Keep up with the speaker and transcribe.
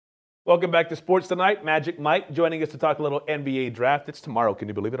Welcome back to Sports Tonight. Magic Mike joining us to talk a little NBA draft. It's tomorrow. Can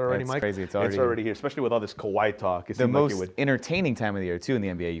you believe it already, That's Mike? crazy. It's already here, especially with all this Kawhi talk. It the seemed like most it would... entertaining time of the year, too, in the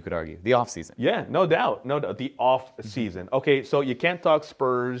NBA, you could argue. The offseason. Yeah, no doubt. No doubt. The off season. Okay, so you can't talk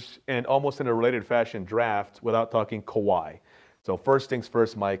Spurs and almost in a related fashion draft without talking Kawhi. So first things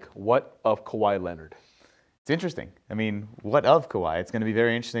first, Mike, what of Kawhi Leonard? It's interesting. I mean, what of Kawhi? It's going to be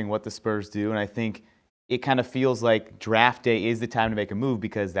very interesting what the Spurs do, and I think it kind of feels like draft day is the time to make a move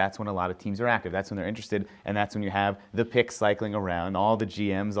because that's when a lot of teams are active. That's when they're interested, and that's when you have the picks cycling around, all the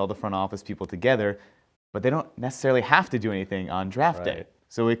GMs, all the front office people together, but they don't necessarily have to do anything on draft day.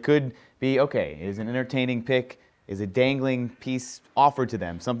 So it could be, okay, is an entertaining pick, is a dangling piece offered to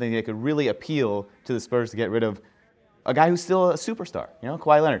them, something that could really appeal to the Spurs to get rid of a guy who's still a superstar,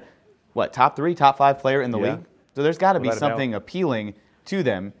 Kawhi Leonard. What, top 3, top 5 player in the league? So there's got to be something appealing to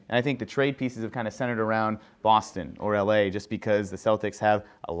them, and I think the trade pieces have kind of centered around Boston or LA just because the Celtics have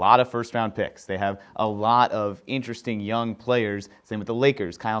a lot of first-round picks. They have a lot of interesting young players. Same with the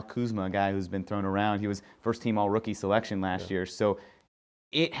Lakers. Kyle Kuzma, a guy who's been thrown around. He was first-team all-rookie selection last year. So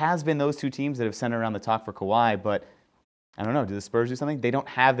it has been those two teams that have centered around the talk for Kawhi, but I don't know. Do the Spurs do something? They don't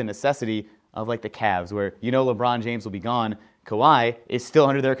have the necessity of like the Cavs where LeBron James will be gone. Kawhi is still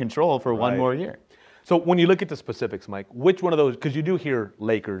under their control for one more year. So when you look at the specifics, Mike, which one of those, because you do hear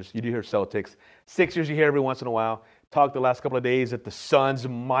Lakers, you do hear Celtics, Sixers you hear every once in a while, talk the last couple of days that the Suns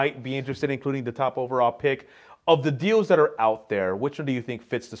might be interested, including the top overall pick. Of the deals that are out there, which one do you think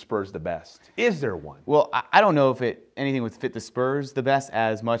fits the Spurs the best? Is there one? Well, I don't know if anything would fit the Spurs the best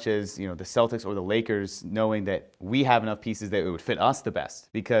as much as the Celtics or the Lakers, knowing that we have enough pieces that it would fit us the best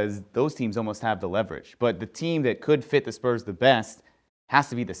because those teams almost have the leverage. But the team that could fit the Spurs the best has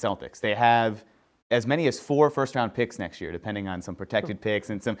to be the Celtics. They have as many as 4 first-round picks next year, depending on some protected picks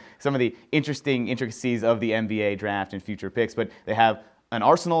and some of the interesting intricacies of the NBA draft and future picks. But they have an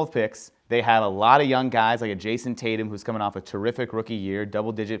arsenal of picks. They have a lot of young guys like a Jason Tatum, who's coming off a terrific rookie year,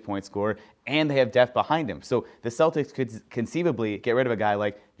 double-digit point scorer, and they have depth behind him. So the Celtics could conceivably get rid of a guy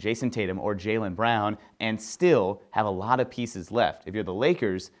like Jason Tatum or Jaylen Brown and still have a lot of pieces left. If you're the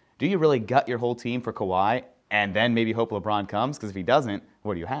Lakers, do you really gut your whole team for Kawhi and then maybe hope LeBron comes? Because if he doesn't,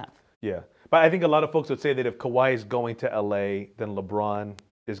 what do you have? Yeah. But I think a lot of folks would say that if Kawhi is going to LA, then LeBron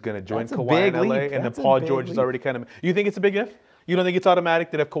is going to join Kawhi in LA. And then Paul George is already kind of... You think it's a big if? You don't think it's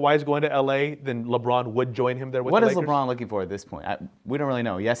automatic that if Kawhi is going to LA, then LeBron would join him there with the Lakers? What is LeBron looking for at this point? We don't really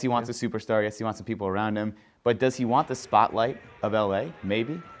know. Yes, he wants a superstar. Yes, he wants some people around him. But does he want the spotlight of LA?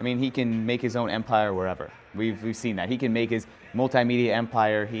 Maybe. I mean, he can make his own empire wherever. We've seen that. He can make his multimedia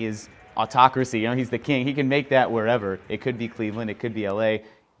empire. He is autocracy. He's the king. He can make that wherever. It could be Cleveland. It could be LA.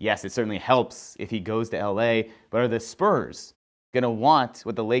 Yes, it certainly helps if he goes to LA, but are the Spurs going to want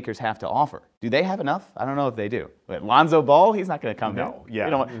what the Lakers have to offer? Do they have enough? I don't know if they do. But Lonzo Ball, he's not going to come there.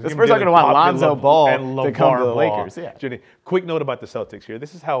 The Spurs aren't going to want Lonzo Ball to come to the Lakers. Yeah. Jenny, quick note about the Celtics here.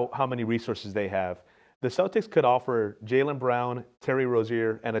 This is how many resources they have. The Celtics could offer Jaylen Brown, Terry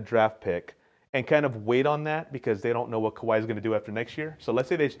Rozier, and a draft pick and kind of wait on that because they don't know what Kawhi is going to do after next year. So let's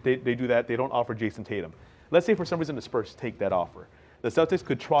say they do that. They don't offer Jason Tatum. Let's say for some reason the Spurs take that offer. The Celtics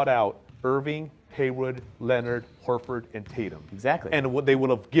could trot out Irving, Hayward, Leonard, Horford, and Tatum. Exactly. And they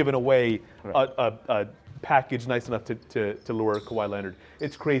would have given away a package nice enough to lure Kawhi Leonard.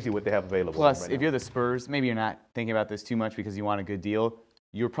 It's crazy what they have available. Plus, if you're the Spurs, maybe you're not thinking about this too much because you want a good deal.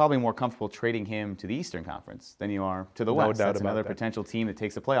 You're probably more comfortable trading him to the Eastern Conference than you are to the West. No doubt That's about another that. Potential team that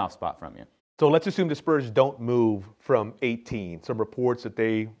takes a playoff spot from you. So let's assume the Spurs don't move from 18. Some reports that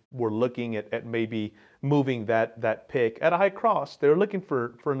they were looking at maybe moving that pick at a high cost. They're looking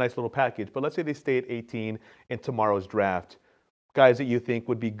for a nice little package. But let's say they stay at 18 in tomorrow's draft. Guys that you think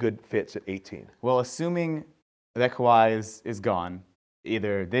would be good fits at 18. Well, assuming that Kawhi is gone,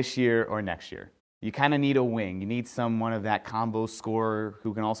 either this year or next year, you kind of need a wing. You need someone of that combo scorer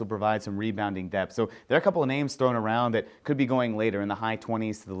who can also provide some rebounding depth. So there are a couple of names thrown around that could be going later in the high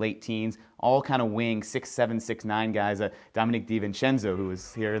 20s to the late teens, all kind of wing, 6'7", 6'9" guys. Dominic DiVincenzo, who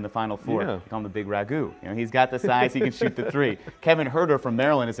was here in the Final Four. Yeah. We call him the Big Ragu. He's got the size. He can shoot the three. Kevin Huerter from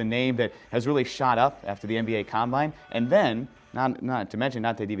Maryland is a name that has really shot up after the NBA Combine. And then, not to mention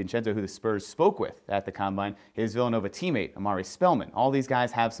Dante DiVincenzo, who the Spurs spoke with at the Combine, his Villanova teammate, Amari Spellman. All these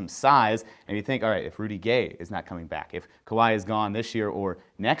guys have some size, and you think, all right, if Rudy Gay is not coming back, if Kawhi is gone this year or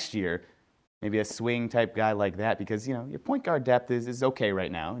next year, maybe a swing-type guy like that, because, your point guard depth is okay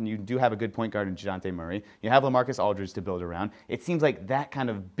right now, and you do have a good point guard in DeJounte Murray. You have LaMarcus Aldridge to build around. It seems like that kind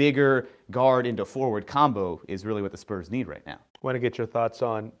of bigger guard into forward combo is really what the Spurs need right now. I want to get your thoughts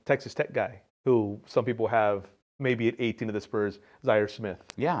on Texas Tech guy, who some people have maybe at 18 of the Spurs, Zaire Smith.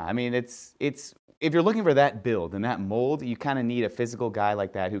 Yeah, I mean, it's if you're looking for that build and that mold, you kind of need a physical guy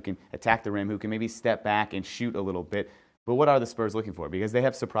like that who can attack the rim, who can maybe step back and shoot a little bit. But what are the Spurs looking for? Because they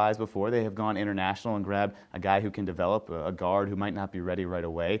have surprised before. They have gone international and grabbed a guy who can develop, a guard who might not be ready right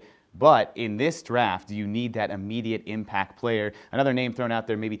away. But in this draft, you need that immediate impact player. Another name thrown out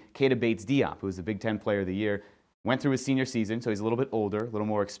there, maybe Keita Bates-Diop, who was the Big Ten Player of the Year. Went through his senior season, so he's a little bit older, a little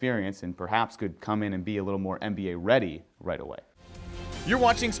more experienced, and perhaps could come in and be a little more NBA ready right away. You're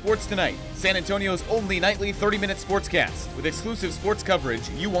watching Sports Tonight, San Antonio's only nightly 30-minute sportscast with exclusive sports coverage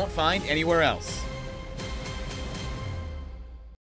you won't find anywhere else.